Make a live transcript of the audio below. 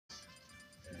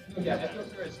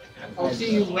I'll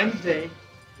see you Wednesday.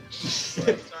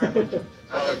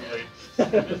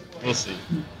 We'll see.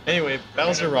 Anyway,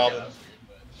 Bowser Robin.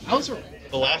 Bowser.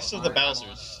 The last of the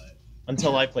Bowsers.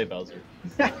 Until I play Bowser.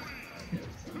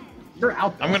 You're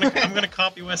out there. I'm gonna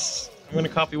copy West. I'm gonna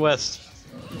copy West.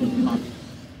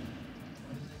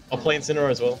 I'll play Incineroar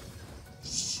as well.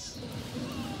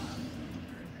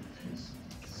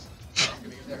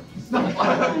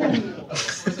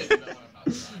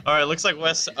 Alright, looks like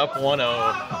West up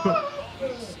 1-0.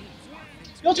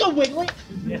 Let's go, Wiggly!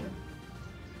 Yeah.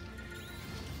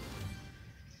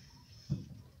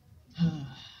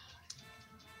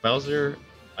 Bowser,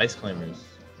 Ice Climbers.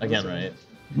 Again, right?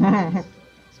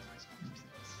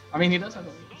 I mean, he does have a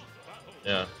lead.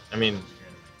 Yeah, I mean...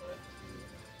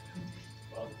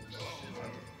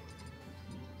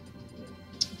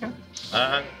 Okay.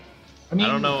 I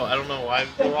don't know why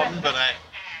Robin, but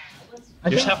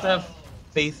you just have to have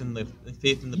faith in the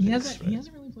picks. He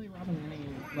hasn't really played Robin in any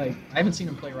like I haven't seen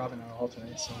him play Robin at all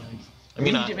today, so like I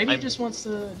mean maybe he just wants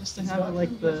to have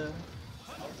like the.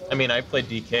 I mean, I played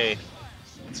DK.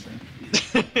 That's true.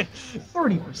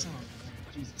 30%.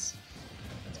 Jesus.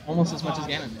 That's almost as much as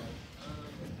Ganon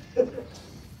did.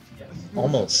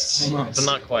 Almost. But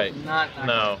not quite. Not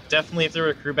no, definitely if there were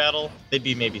a crew battle, they'd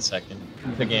be maybe second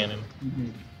to Ganon.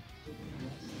 Mm-hmm.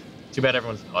 Too bad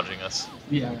everyone's dodging us.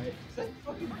 Yeah, right.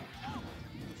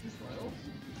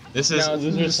 This is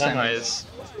Loser Sunrise.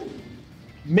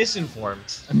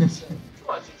 Misinformed.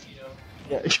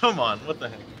 Yeah, come on, what the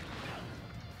heck?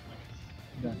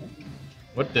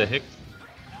 What the heck?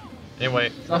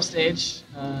 Anyway. It's off stage.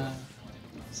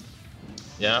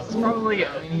 Yeah.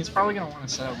 He's probably gonna want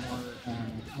to set up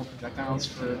more projectiles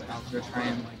for Bowser to try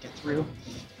and like get through.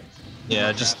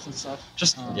 Yeah, just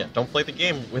don't play the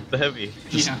game with the heavy.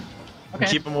 Just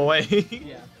keep him away.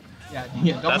 Yeah.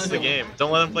 That's the game.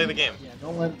 Don't let him play the game. Yeah,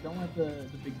 don't let the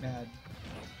big bad.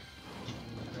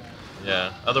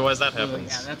 Yeah. Otherwise that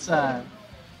happens. Yeah, that's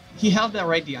he held that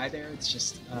right DI there. It's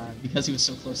just because he was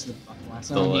so close to the last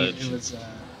zone,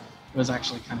 it was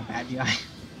actually kind of bad DI.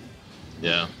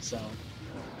 Yeah. So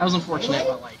that was unfortunate,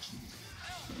 but like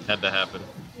had to happen.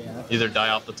 Yeah. Either die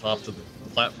off the top to the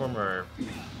platform or.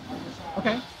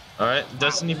 Okay. All right.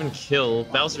 Doesn't even kill.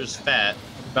 Bowser's fat.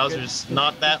 Bowser's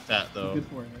not that fat though. Good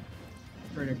for it.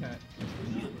 Further cut.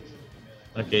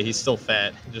 Okay, he's still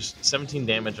fat. Just 17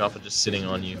 damage off of just sitting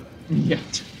on you. Yeah.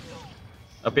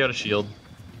 Up out of shield.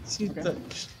 See,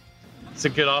 it's a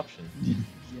good option. Yeah.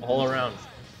 All around.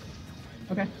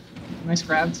 Okay. Nice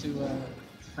grab to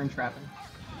frame trapping.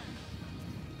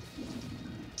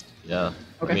 Yeah.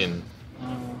 Okay. I mean.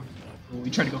 We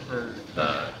tried to go for.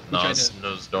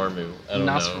 Nosdormu. I don't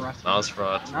know.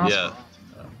 Nosferatu. Yeah.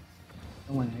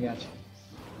 Don't worry, I got you.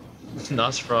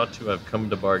 Nosferatu have come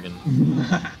to bargain.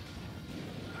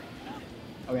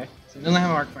 Okay, so he doesn't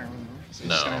have arc fire anymore, so he's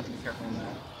no. just gonna have to be careful on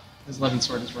that. His Levin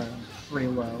Sword is running pretty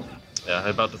low. Yeah, I'm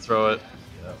about to throw it.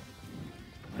 Yeah.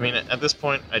 I mean, at this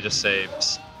point, I just say,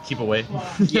 keep away.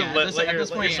 Yeah, let your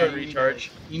sword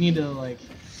recharge. You need to, like...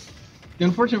 The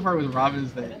unfortunate part with Robin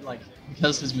is that, like,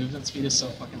 because his movement speed is so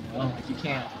fucking low, like, you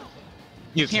can't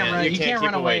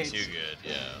run away too good,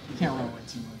 yeah. You can't run away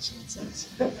too much, in a sense.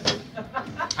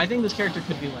 I think this character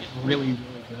could be, like, really,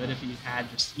 really good if he had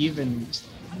just even just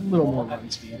a little more run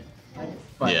speed.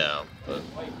 But, yeah, but...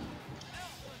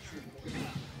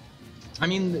 I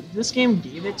mean, this game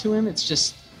gave it to him, it's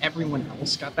just everyone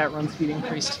else got that run speed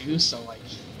increase too, so, like,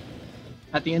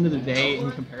 at the end of the day,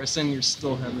 in comparison, you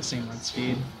still have the same run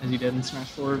speed as you did in Smash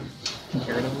 4,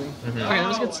 comparatively. Okay, that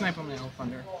was a good snipe on the L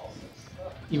Thunder.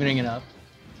 Evening it up.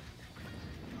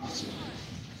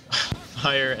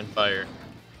 Fire and fire.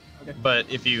 Okay. But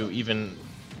if you even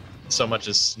so much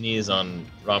as sneeze on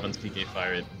Robin's PK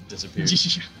fire, it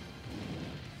disappears.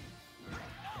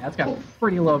 Yeah, it's got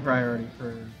pretty low priority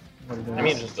for what it is. I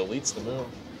mean, it just deletes the move,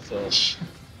 so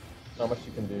not much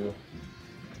you can do.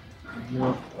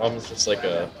 Robin's just like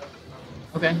a...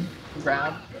 Okay,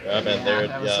 grab. Grab and there,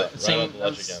 right on the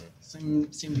ledge again.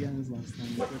 Same again as last time,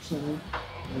 unfortunately.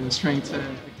 I was trying to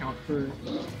account for...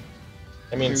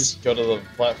 That means go to the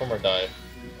platform or die,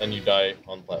 and you die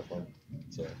on the platform.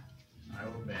 So. I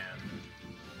will ban.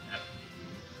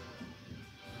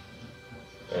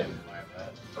 Right.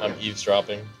 I'm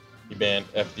eavesdropping. He banned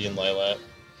FD and Lilat.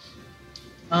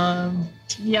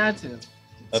 Yeah, it's it.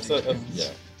 That's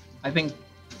yeah. I think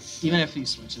even if he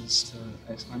switches to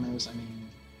Ice Climbers, I mean,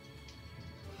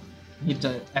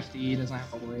 FD doesn't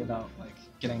have to worry about like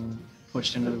getting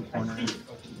pushed into the corner.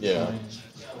 Yeah.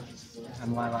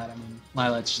 And Lilat, I mean,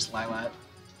 Lilat's just Lilat.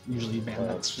 Usually ban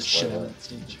that's just shit out of that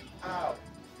stage.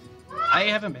 I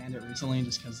haven't banned it recently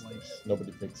just because like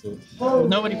Nobody picks it.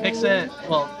 nobody picks it.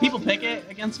 Well, people pick it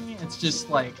against me. It's just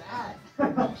like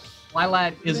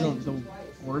Lilat isn't the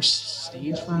worst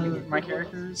stage for my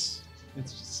characters.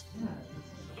 It's just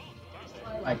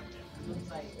like.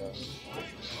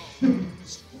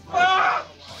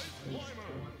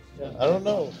 Yeah, I don't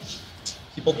know.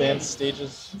 People ban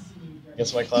stages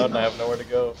against my Cloud, and I have nowhere to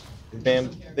go.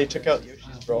 They took out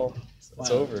Yoshi's Brawl. It's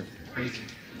over. Crazy.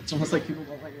 It's almost like people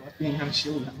don't let you left being on a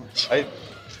shield that much.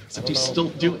 Except you know. still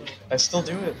do it. I still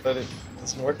do it, but it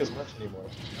doesn't work as much anymore.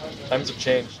 Times have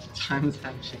changed. Times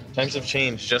have changed. Times have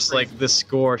changed, just like the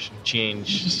score should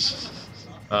change.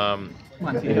 Come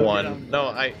on, Tito, One. No,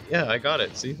 I got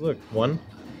it. See, look, 1.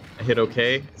 I hit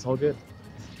OK. It's all good.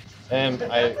 And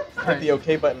I hit the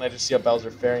OK button. I just see a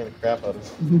Bowser ferrying the crap out of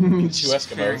 2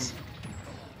 Eskimos.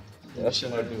 Yeah, that's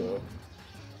what I do.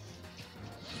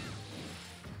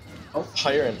 Oh,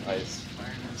 Fire and Ice. Fire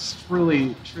and Ice.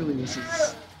 Truly, this is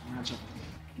a matchup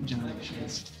of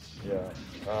generations. Yeah.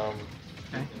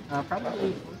 Okay.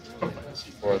 Probably.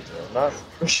 Fourth row. Not.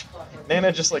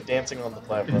 Nana just like dancing on the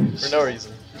platform for no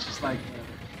reason. It's just like.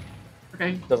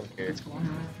 Okay. Doesn't care. Let's go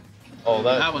on. Oh,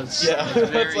 that was. Yeah,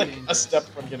 that's like dangerous. a step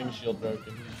from getting shield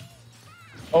broken.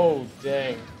 Oh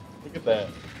dang! Look at that.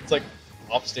 It's like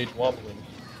offstage wobbling.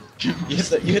 You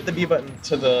hit the B button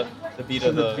to the beat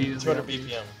of the 200 BPM.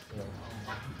 Yeah.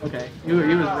 Okay, he was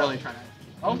really trying to.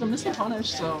 Oh, the missile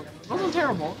punish, so it wasn't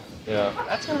terrible. Yeah.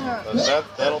 That's gonna.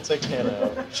 That'll take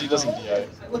Hannah out. She doesn't DI.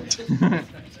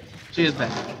 She is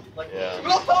bad.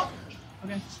 Yeah.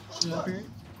 Okay.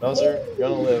 Bowser, you're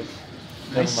gonna live.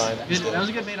 Nice. Never mind. Good. That was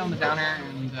a good bait on the downer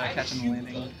and catching the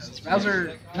landing. Because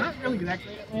Bowser, not really that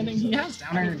great at landing. He has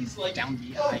downer and down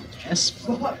B, I guess.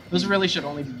 But those really should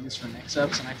only be used for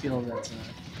mix-ups, and I feel that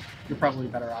you're probably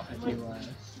better off if you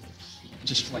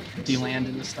just like de-land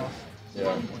into stuff.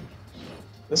 Yeah.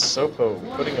 This Sopo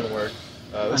putting in work.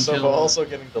 This Sopo also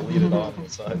getting deleted on the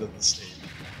side of the stage.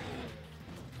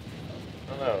 I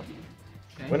don't know.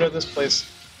 Okay. When did this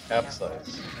place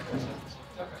capsize?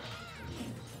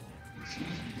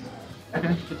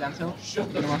 Okay, good down tilt. Get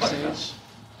him off stage.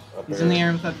 Up He's air. in the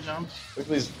air without a jump.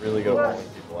 Wiggly's really good at pulling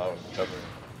people out and covering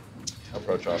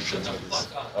approach options with his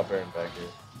up air and back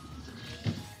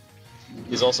air.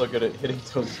 He's also good at hitting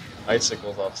those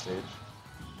icicles off stage.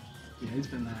 Yeah, he's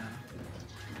been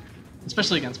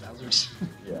especially against Bowser's.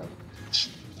 Yeah.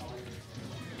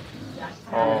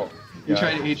 Oh. He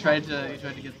Yeah. tried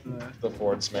to get The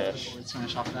forward smash. forward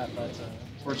smash off that, but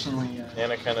fortunately.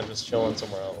 Nana kind of just chilling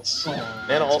somewhere else. Oh.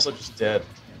 Nana also just dead.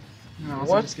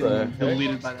 Also What just the getting heck?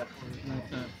 deleted by that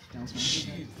down smash.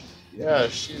 Yeah,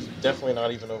 she's definitely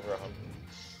not even over 100.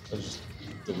 It's just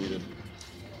deleted.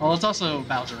 Well, it's also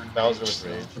Bowser. And Bowser with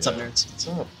rage. What's up, nerds? What's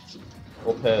up?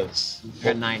 Lopez.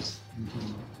 You're at 9.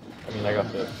 I mean, I got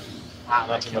 5th. Wow, Not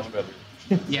that too killed. much better.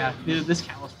 Yeah, dude, this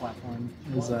Callus platform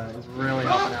is really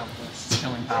helping out with its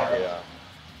killing power. Yeah.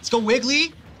 Let's go,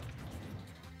 Wiggly!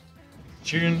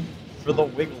 Cheering for the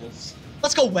Wiggles.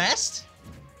 Let's go, West!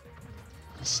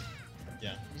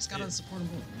 Yeah. You just gotta support them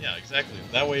both. Yeah, exactly.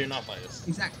 That way you're not biased.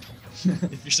 Exactly.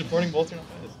 If you're supporting both, you're not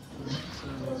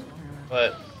biased.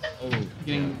 But,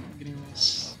 Getting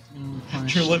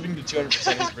punished. you're living to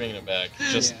 200%, he's bringing it back.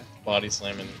 Just Yeah. body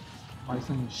slamming. Why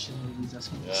think shit out of these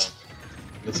estimates? Yeah.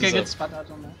 This Okay, is good a spot dodge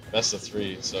on that. best of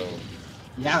 3, so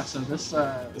Yeah, so this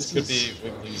this could be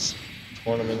Wiggly's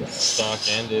tournament stock,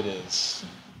 and it is.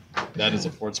 That is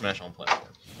a forward smash on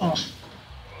platform. Oh.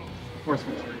 Fourth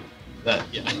victory. That,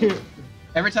 yeah.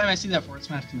 Every time I see that forward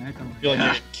smash tonight, I'm like, I feel like "Ah."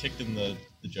 you get kicked in the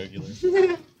jugular.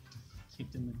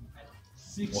 Kicked in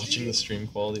Watching the stream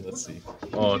quality, let's see.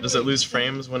 Oh, does it lose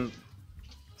frames when...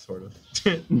 Sort of.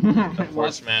 the. A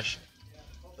forward smash.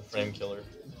 The frame killer.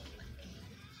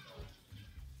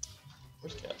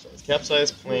 Where's Capsize?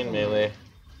 Capsize, plain melee.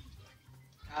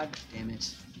 God damn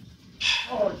it.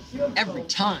 Every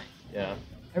time. Yeah.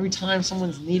 Every time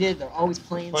someone's needed, they're always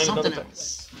playing Playing something another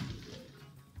else.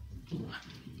 Who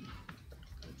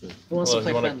wants to Well,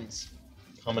 play you wanna friendlies?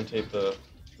 commentate the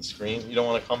screen? You don't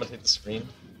want to commentate the screen?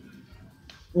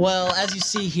 Well, as you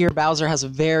see here, Bowser has a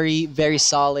very, very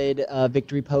solid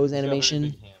victory pose animation.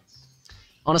 He's got very big hands.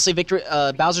 Honestly,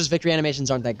 Bowser's victory animations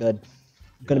aren't that good.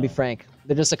 I'm gonna be frank.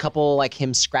 They're just a couple like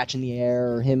him scratching the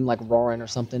air or him like roaring or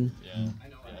something. Yeah.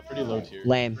 Yeah, pretty low tier.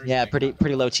 Lame. Yeah,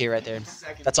 pretty low tier right there.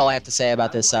 That's all I have to say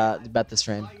about this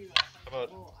frame. How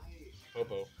about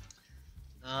Popo?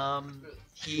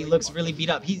 He looks really beat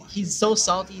up. He's so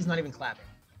salty. He's not even clapping.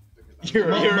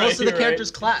 Most of the characters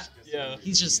clap. Yeah.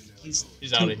 He's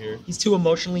out of here. He's too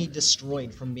emotionally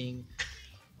destroyed from being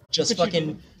just Look what you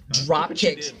fucking drop Look what you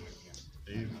kicked.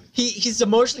 did. He's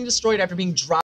emotionally destroyed after being drop